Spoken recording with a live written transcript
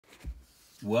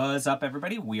What's up,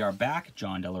 everybody? We are back.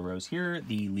 John Delarose here,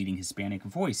 the leading Hispanic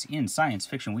voice in science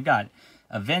fiction. We got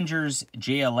Avengers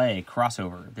JLA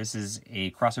crossover. This is a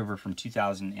crossover from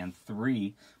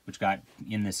 2003, which got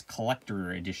in this collector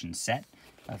edition set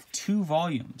of 2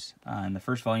 volumes. And the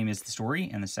first volume is the story,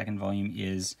 and the second volume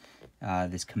is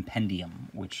this compendium,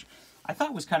 which I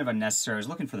thought was kind of unnecessary. I was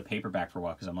looking for the paperback for a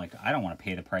while because I'm like, I don't want to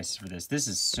pay the prices for this. This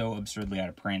is so absurdly out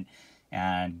of print.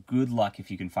 And good luck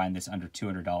if you can find this under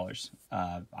 $200.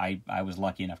 I was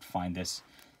lucky enough to find this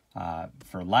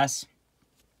for less.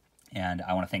 And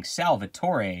I want to thank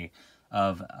Salvatore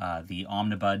of the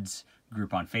Omnibuds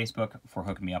group on Facebook for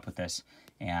hooking me up with this.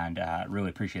 And really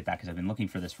appreciate that because I've been looking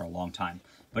for this for a long time.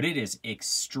 But it is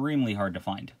extremely hard to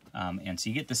find. And so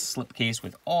you get this slipcase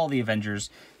with all the Avengers.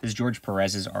 This is George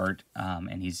Perez's art.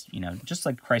 And he's, you know, just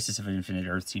like Crisis of Infinite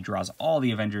Earths, he draws all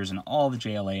the Avengers and all the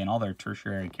JLA and all their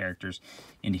tertiary characters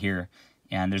into here.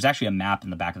 And there's actually a map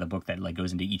in the back of the book that like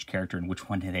goes into each character and which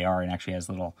one they are, and actually has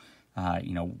little,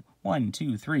 you know, 1,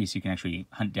 2, 3, so you can actually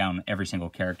hunt down every single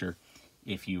character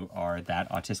if you are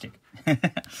that autistic.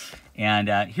 And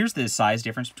here's the size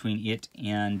difference between it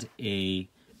and a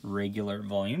regular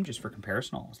volume, just for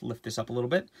comparison. I'll lift this up a little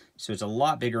bit. So it's a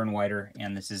lot bigger and wider,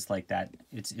 and this is like that.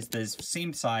 It's the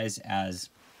same size as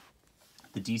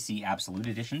the DC Absolute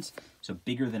editions, so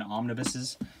bigger than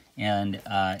omnibuses, and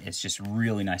it's just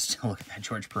really nice to look at that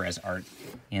George Perez art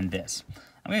in this.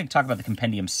 I'm going to talk about the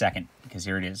compendium second, because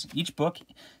here it is. Each book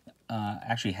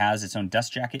actually has its own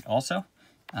dust jacket also.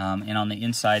 And on the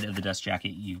inside of the dust jacket,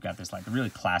 you've got this like really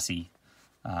classy,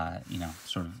 you know,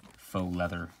 sort of faux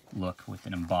leather look with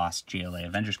an embossed JLA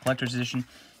Avengers Collector's Edition.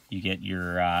 You get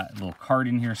your little card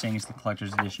in here saying it's the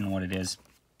Collector's Edition, what it is,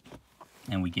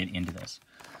 and we get into this.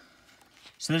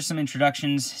 So there's some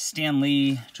introductions. Stan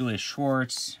Lee, Julia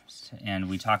Schwartz, and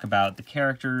we talk about the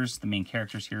characters, the main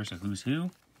characters here, so who's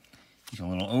who. A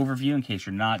little overview in case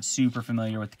you're not super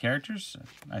familiar with the characters.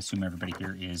 I assume everybody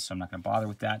here is, so I'm not going to bother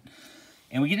with that.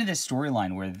 And we get into this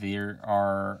storyline where there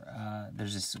are,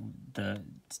 there's this,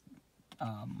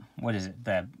 what is it?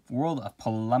 The world of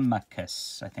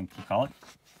Polemachus, I think you call it.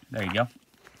 There you go.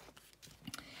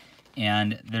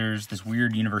 And there's this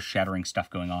weird universe-shattering stuff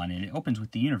going on, and it opens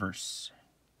with the universe,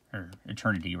 or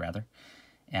eternity, rather.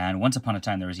 And once upon a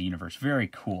time, there was a universe. Very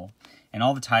cool. And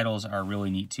all the titles are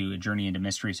really neat, too. A Journey into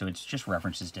Mystery, so it's just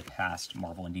references to past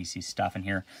Marvel and DC stuff in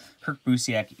here. Kirk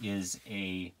Busiek is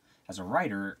as a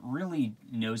writer, really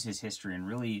knows his history and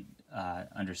really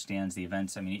understands the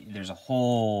events. I mean, there's a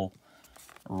whole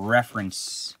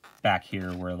reference back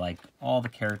here where, like, all the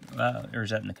characters... or is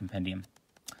that in the compendium?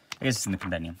 I guess it's in the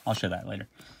compendium. I'll show that later.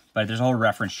 But there's a whole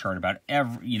reference chart about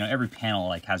every panel,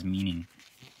 like, has meaning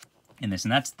in this,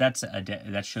 and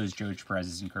that shows George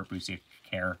Perez's and Kurt Busiek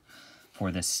care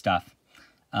for this stuff.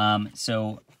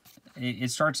 So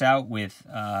it starts out with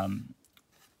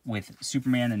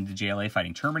Superman and the JLA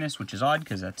fighting Terminus, which is odd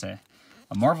because that's a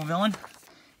Marvel villain,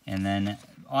 and then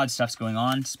odd stuff's going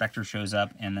on. Spectre shows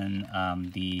up, and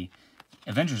then the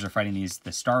Avengers are fighting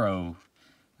the Starro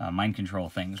mind control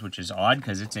things, which is odd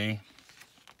because it's a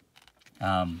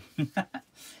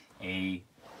a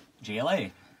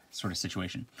JLA sort of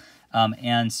situation.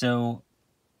 And so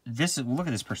look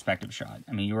at this perspective shot.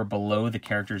 I mean, you are below the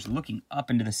characters looking up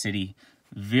into the city.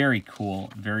 Very cool,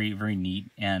 very, very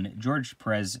neat. And George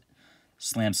Perez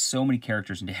slams so many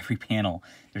characters into every panel.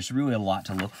 There's really a lot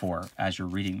to look for as you're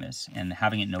reading this. And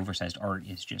having it in oversized art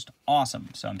is just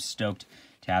awesome. So I'm stoked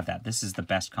to have that. This is the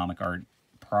best comic art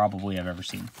probably I've ever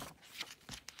seen.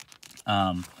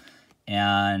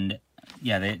 And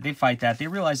yeah, they fight that. They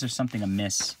realize there's something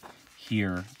amiss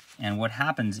here. And what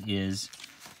happens is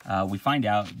we find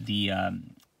out the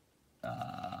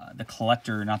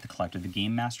collector, not the collector, the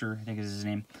game master, I think is his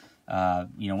name,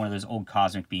 you know, one of those old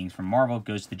cosmic beings from Marvel,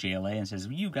 goes to the JLA and says,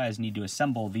 you guys need to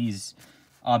assemble these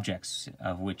objects,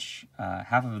 of which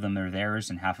half of them are theirs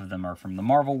and half of them are from the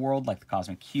Marvel world, like the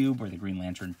Cosmic Cube or the Green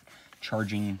Lantern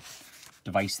charging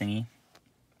device thingy.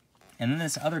 And then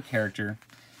this other character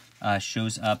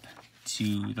shows up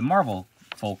to the Marvel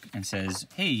folk and says,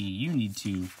 hey, you need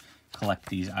to collect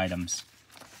these items.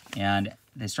 And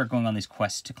they start going on these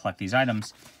quests to collect these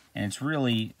items, and it's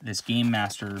really this game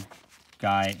master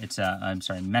guy. It's I'm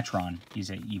sorry, Metron. He's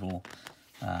an evil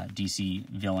DC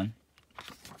villain,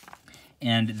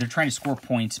 and they're trying to score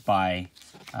points by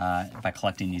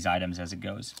collecting these items as it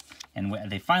goes. And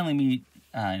they finally meet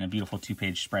in a beautiful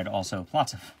 2-page spread. Also,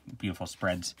 lots of beautiful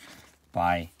spreads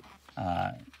by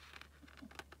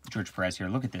George Perez here.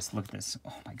 Look at this. Look at this.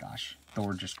 Oh my gosh,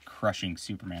 Thor just crushing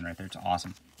Superman right there. It's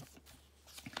awesome.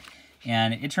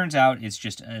 And it turns out it's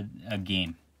just a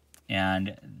game.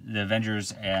 and the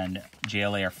Avengers and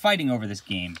JLA are fighting over this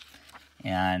game.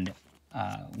 And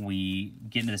we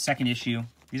get into the second issue.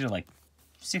 These are like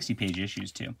 60-page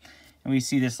issues too. And we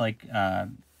see this like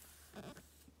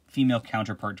female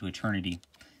counterpart to Eternity.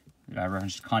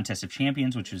 Reference to Contest of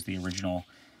Champions, which was the original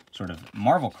sort of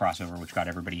Marvel crossover, which got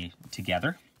everybody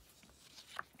together.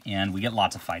 And we get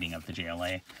lots of fighting of the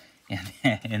JLA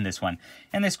in this one.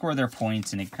 And they score their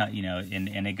points, and it, you know,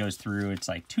 and it goes through. It's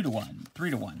like 2-1,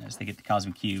 3-1 as they get the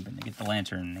Cosmic Cube, and they get the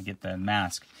Lantern, and they get the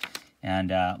Mask.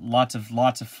 And lots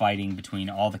of fighting between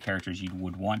all the characters you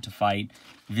would want to fight.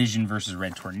 Vision versus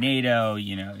Red Tornado,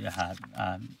 you know,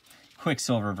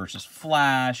 Quicksilver versus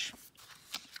Flash,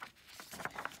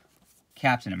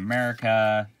 Captain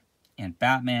America, and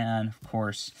Batman, of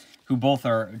course, who both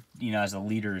are, you know, as the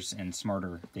leaders and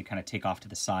smarter, they kind of take off to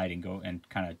the side and go and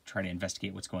kind of try to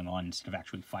investigate what's going on instead of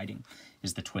actually fighting,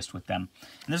 is the twist with them.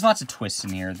 And there's lots of twists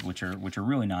in here, which are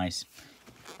really nice.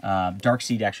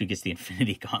 Darkseid actually gets the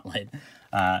Infinity Gauntlet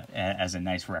as a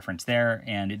nice reference there,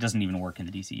 and it doesn't even work in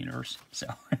the DC universe. So,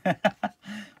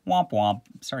 womp womp.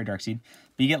 Sorry, Darkseid.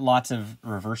 But you get lots of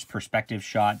reverse perspective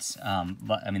shots.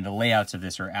 I mean, the layouts of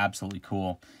this are absolutely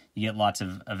cool. You get lots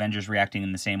of Avengers reacting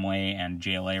in the same way and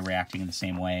JLA reacting in the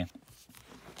same way.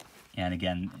 And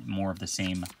again, more of the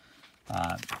same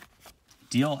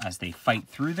deal as they fight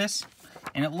through this.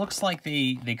 And it looks like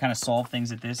they kind of solve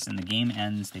things at this, and the game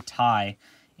ends, they tie,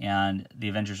 and the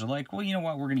Avengers are like, well, you know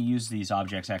what, we're going to use these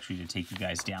objects actually to take you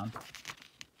guys down.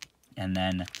 And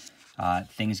then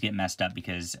things get messed up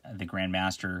because the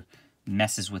Grandmaster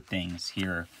messes with things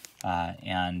here,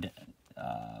 and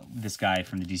this guy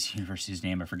from the DC Universe, whose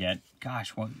name I forget,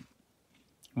 gosh,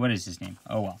 what is his name?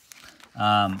 Oh,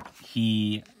 well.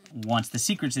 He wants the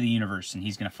secrets of the universe, and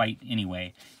he's going to fight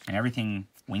anyway, and everything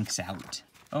winks out.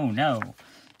 Oh, no.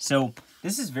 So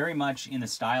this is very much in the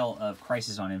style of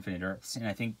Crisis on Infinite Earths, and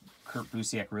I think Kurt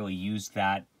Busiek really used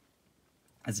that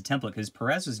as a template, because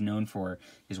Perez was known for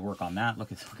his work on that.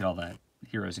 Look at all the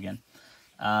heroes again.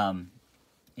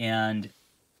 And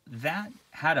that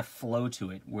had a flow to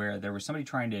it, where there was somebody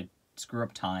trying to screw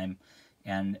up time,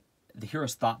 and the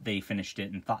heroes thought they finished it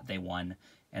and thought they won,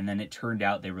 and then it turned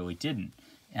out they really didn't.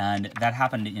 And that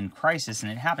happened in Crisis,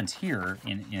 and it happens here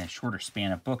in a shorter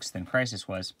span of books than Crisis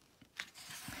was.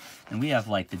 And we have,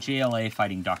 like, the JLA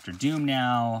fighting Doctor Doom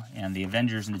now, and the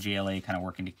Avengers and the JLA kind of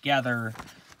working together.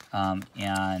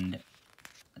 And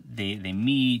they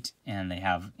meet, and they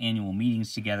have annual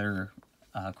meetings together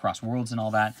across worlds and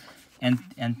all that. And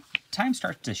time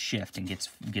starts to shift and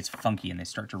gets funky, and they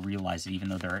start to realize that even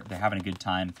though they're having a good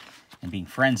time and being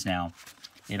friends now,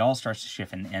 it all starts to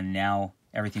shift, and now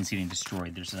everything's getting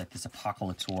destroyed. There's like this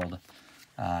apocalypse world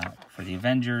for the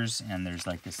Avengers, and there's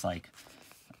like this like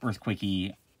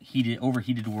earthquakey,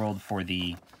 overheated world for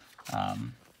the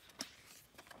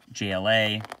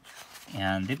JLA,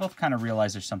 and they both kind of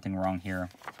realize there's something wrong here,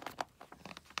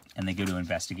 and they go to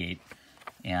investigate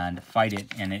and fight it.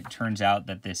 And it turns out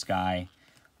that this guy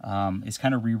is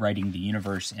kind of rewriting the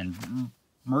universe and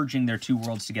merging their two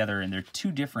worlds together, and they're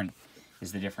too different.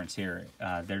 Is the difference here.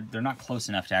 They're not close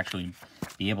enough to actually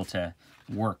be able to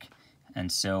work,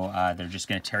 and so they're just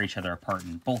going to tear each other apart,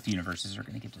 and both universes are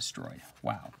going to get destroyed.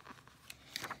 Wow.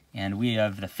 And we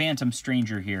have the Phantom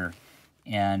Stranger here,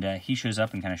 and he shows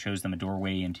up and kind of shows them a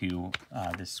doorway into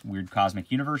this weird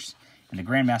cosmic universe, and the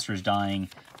Grandmaster is dying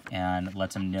and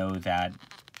lets them know that,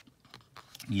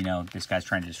 you know, this guy's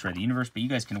trying to destroy the universe, but you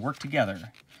guys can work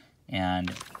together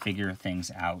and figure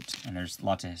things out. And there's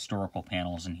lots of historical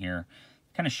panels in here,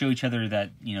 kind of show each other that,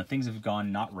 you know, things have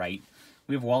gone not right.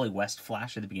 We have Wally West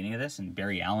Flash at the beginning of this, and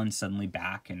Barry Allen suddenly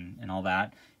back, and all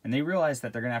that. And they realize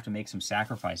that they're going to have to make some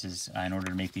sacrifices in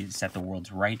order to set the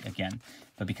worlds right again.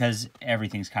 But because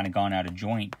everything's kind of gone out of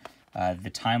joint,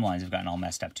 the timelines have gotten all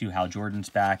messed up too. Hal Jordan's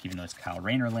back, even though it's Kyle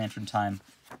Rayner Lantern time.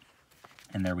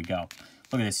 And there we go.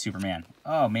 Look at this Superman.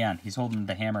 Oh, man, he's holding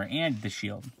the hammer and the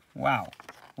shield. Wow,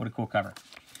 what a cool cover.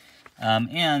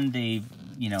 And they,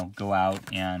 you know, go out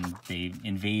and they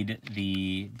invade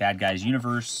the bad guy's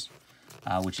universe,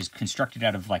 which is constructed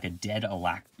out of like a dead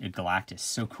Galactus.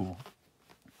 So cool.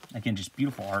 Again, just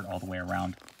beautiful art all the way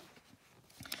around.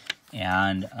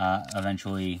 And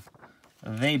eventually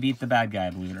they beat the bad guy,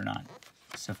 believe it or not.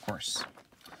 So, of course.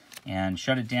 And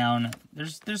shut it down.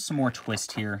 There's some more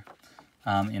twist here,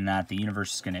 in that the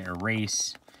universe is going to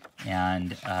erase,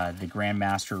 and the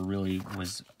Grandmaster really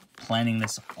was planning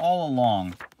this all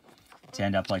along to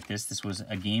end up like this. This was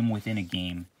a game within a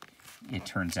game, it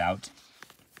turns out.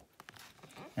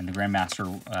 And the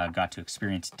Grandmaster got to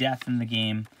experience death in the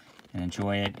game and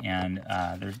enjoy it. And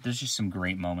there's just some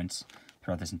great moments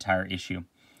throughout this entire issue.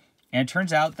 And it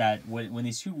turns out that when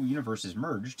these two universes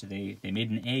merged, they made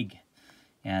an egg.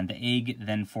 And the egg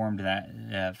then formed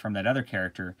that from that other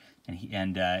character, and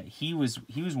he was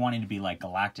wanting to be like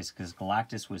Galactus, because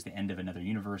Galactus was the end of another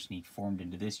universe, and he formed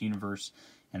into this universe,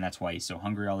 and that's why he's so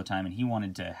hungry all the time. And he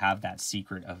wanted to have that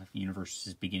secret of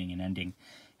universes beginning and ending,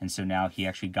 and so now he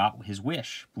actually got his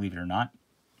wish, believe it or not,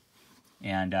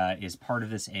 and is part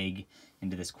of this egg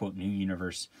into this quote new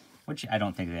universe, which I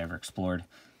don't think they ever explored.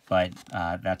 But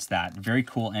that's that. Very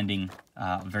cool ending.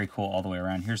 Very cool all the way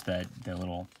around. Here's the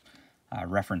little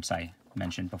reference I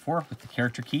mentioned before with the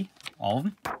character key, all of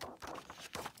them.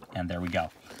 And there we go.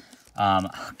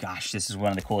 Gosh, this is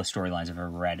one of the coolest storylines I've ever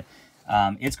read.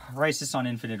 It's Crisis on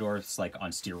Infinite Earths, like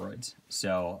on steroids.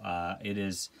 So it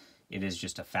is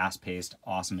just a fast-paced,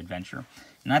 awesome adventure.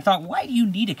 And I thought, why do you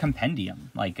need a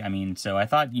compendium? Like, I mean, so I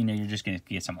thought, you know, you're just going to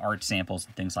get some art samples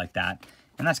and things like that.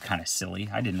 And that's kind of silly.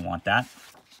 I didn't want that.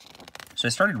 So I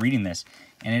started reading this,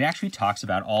 and it actually talks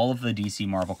about all of the DC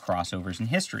Marvel crossovers in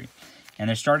history. And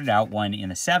there started out one in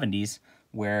the 70s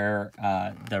where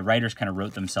the writers kind of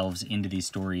wrote themselves into these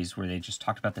stories where they just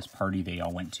talked about this party they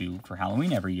all went to for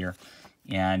Halloween every year.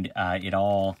 And it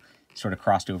all sort of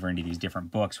crossed over into these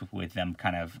different books with them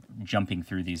kind of jumping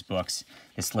through these books.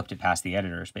 They slipped it past the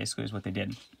editors, basically, is what they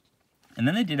did. And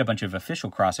then they did a bunch of official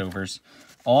crossovers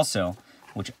also,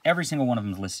 which every single one of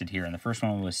them is listed here. And the first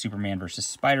one was Superman versus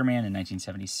Spider-Man in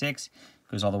 1976.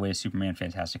 Goes all the way to Superman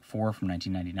Fantastic Four from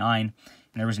 1999.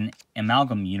 And there was an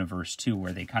amalgam universe, too,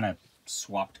 where they kind of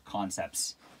swapped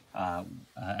concepts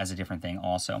as a different thing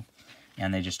also.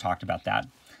 And they just talked about that.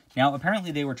 Now,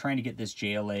 apparently they were trying to get this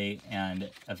JLA and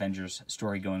Avengers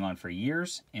story going on for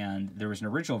years. And there was an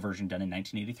original version done in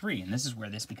 1983. And this is where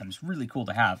this becomes really cool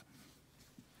to have,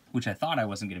 which I thought I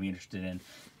wasn't going to be interested in.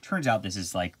 Turns out this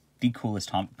is like the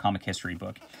coolest comic history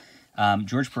book.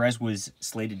 George Perez was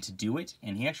slated to do it,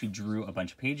 and he actually drew a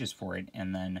bunch of pages for it,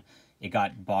 and then it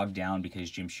got bogged down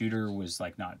because Jim Shooter was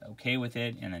like not okay with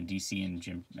it, and then DC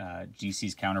and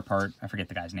DC's counterpart, I forget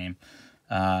the guy's name,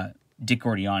 Dick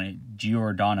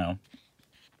Giordano,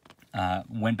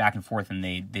 went back and forth, and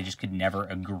they just could never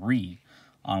agree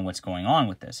on what's going on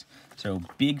with this. So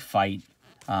big fight,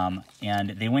 and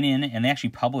they went in and they actually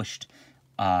published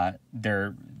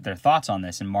their thoughts on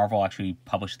this, and Marvel actually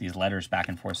published these letters back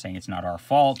and forth saying it's not our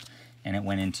fault, and it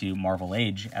went into Marvel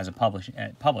Age as a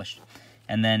published.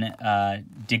 And then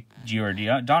Dick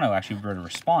Giordano actually wrote a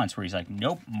response where he's like,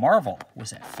 nope, Marvel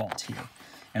was at fault here.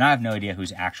 And I have no idea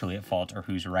who's actually at fault or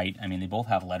who's right. I mean, they both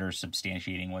have letters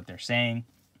substantiating what they're saying,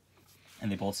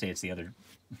 and they both say it's the other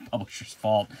publisher's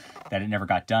fault that it never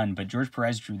got done. But George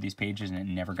Perez drew these pages and it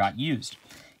never got used.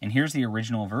 And here's the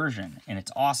original version, and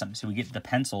it's awesome. So we get the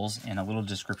pencils and a little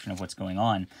description of what's going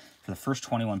on for the first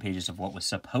 21 pages of what was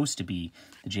supposed to be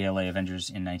the JLA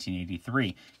Avengers in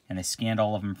 1983. And they scanned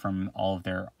all of them from all of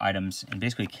their items. And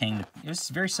basically, it was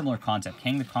a very similar concept.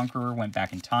 Kang the Conqueror went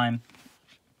back in time.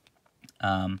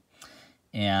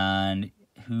 And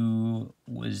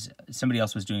somebody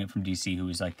else was doing it from DC who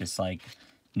was like this like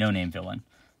no-name villain.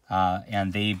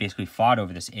 And they basically fought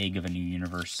over this egg of a new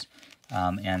universe.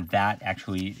 And that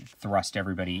actually thrust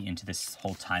everybody into this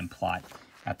whole time plot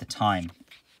at the time.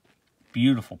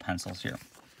 Beautiful pencils here.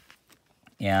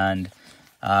 And,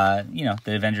 you know,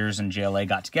 the Avengers and JLA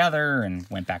got together and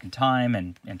went back in time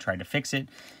and tried to fix it.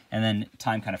 And then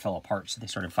time kind of fell apart. So they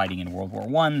started fighting in World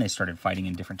War I. They started fighting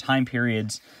in different time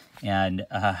periods. And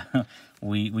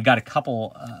we got a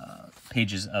couple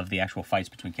pages of the actual fights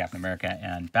between Captain America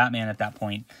and Batman at that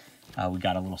point. We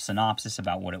got a little synopsis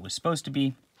about what it was supposed to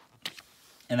be.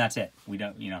 And that's it. We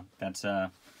don't, you know, that's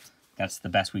the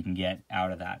best we can get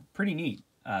out of that. Pretty neat,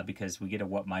 because we get a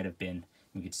what might have been.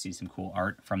 We get to see some cool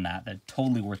art from that. That's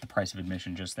totally worth the price of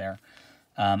admission just there.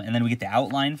 And then we get the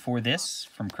outline for this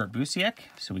from Kurt Busiek.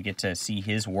 So we get to see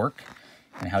his work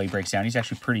and how he breaks down. He's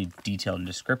actually pretty detailed and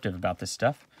descriptive about this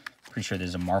stuff. Pretty sure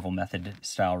there's a Marvel method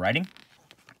style writing.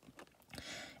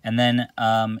 And then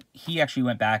he actually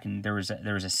went back, and there was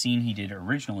a scene he did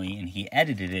originally, and he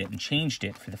edited it and changed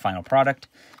it for the final product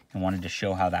and wanted to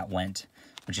show how that went,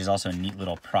 which is also a neat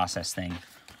little process thing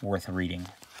worth reading.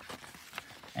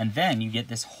 And then you get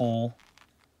this whole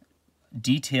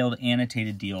detailed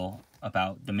annotated deal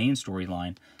about the main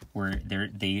storyline where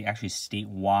they actually state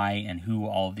why and who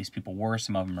all of these people were.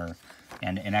 Some of them are,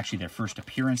 and actually their first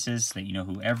appearances, so that you know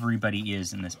who everybody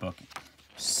is in this book.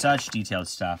 Such detailed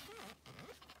stuff.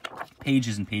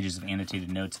 Pages and pages of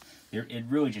annotated notes. It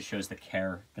really just shows the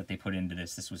care that they put into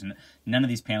this. None of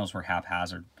these panels were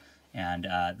haphazard, and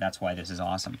that's why this is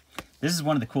awesome. This is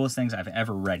one of the coolest things I've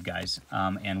ever read, guys.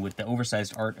 And with the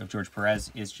oversized art of George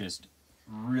Perez, it's just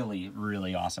really,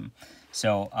 really awesome.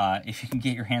 So if you can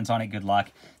get your hands on it, good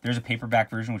luck. There's a paperback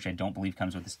version, which I don't believe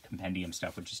comes with this compendium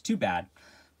stuff, which is too bad.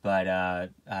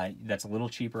 But that's a little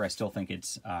cheaper. I still think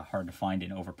it's hard to find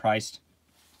and overpriced.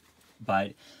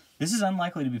 But this is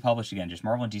unlikely to be published again. Just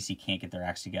Marvel and DC can't get their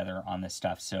acts together on this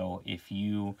stuff. So if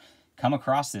you come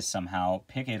across this somehow,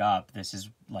 pick it up. This is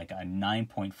like a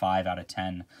 9.5 out of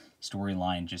 10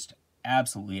 storyline. Just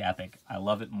absolutely epic. I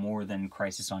love it more than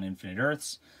Crisis on Infinite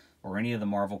Earths or any of the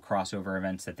Marvel crossover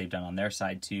events that they've done on their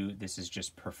side too. This is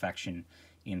just perfection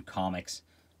in comics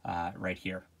right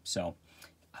here. So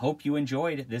I hope you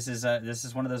enjoyed. This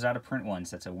is one of those out of print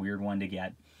ones. That's a weird one to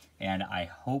get. And I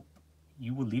hope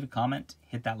you will leave a comment,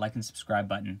 hit that like and subscribe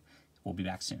button. We'll be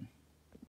back soon.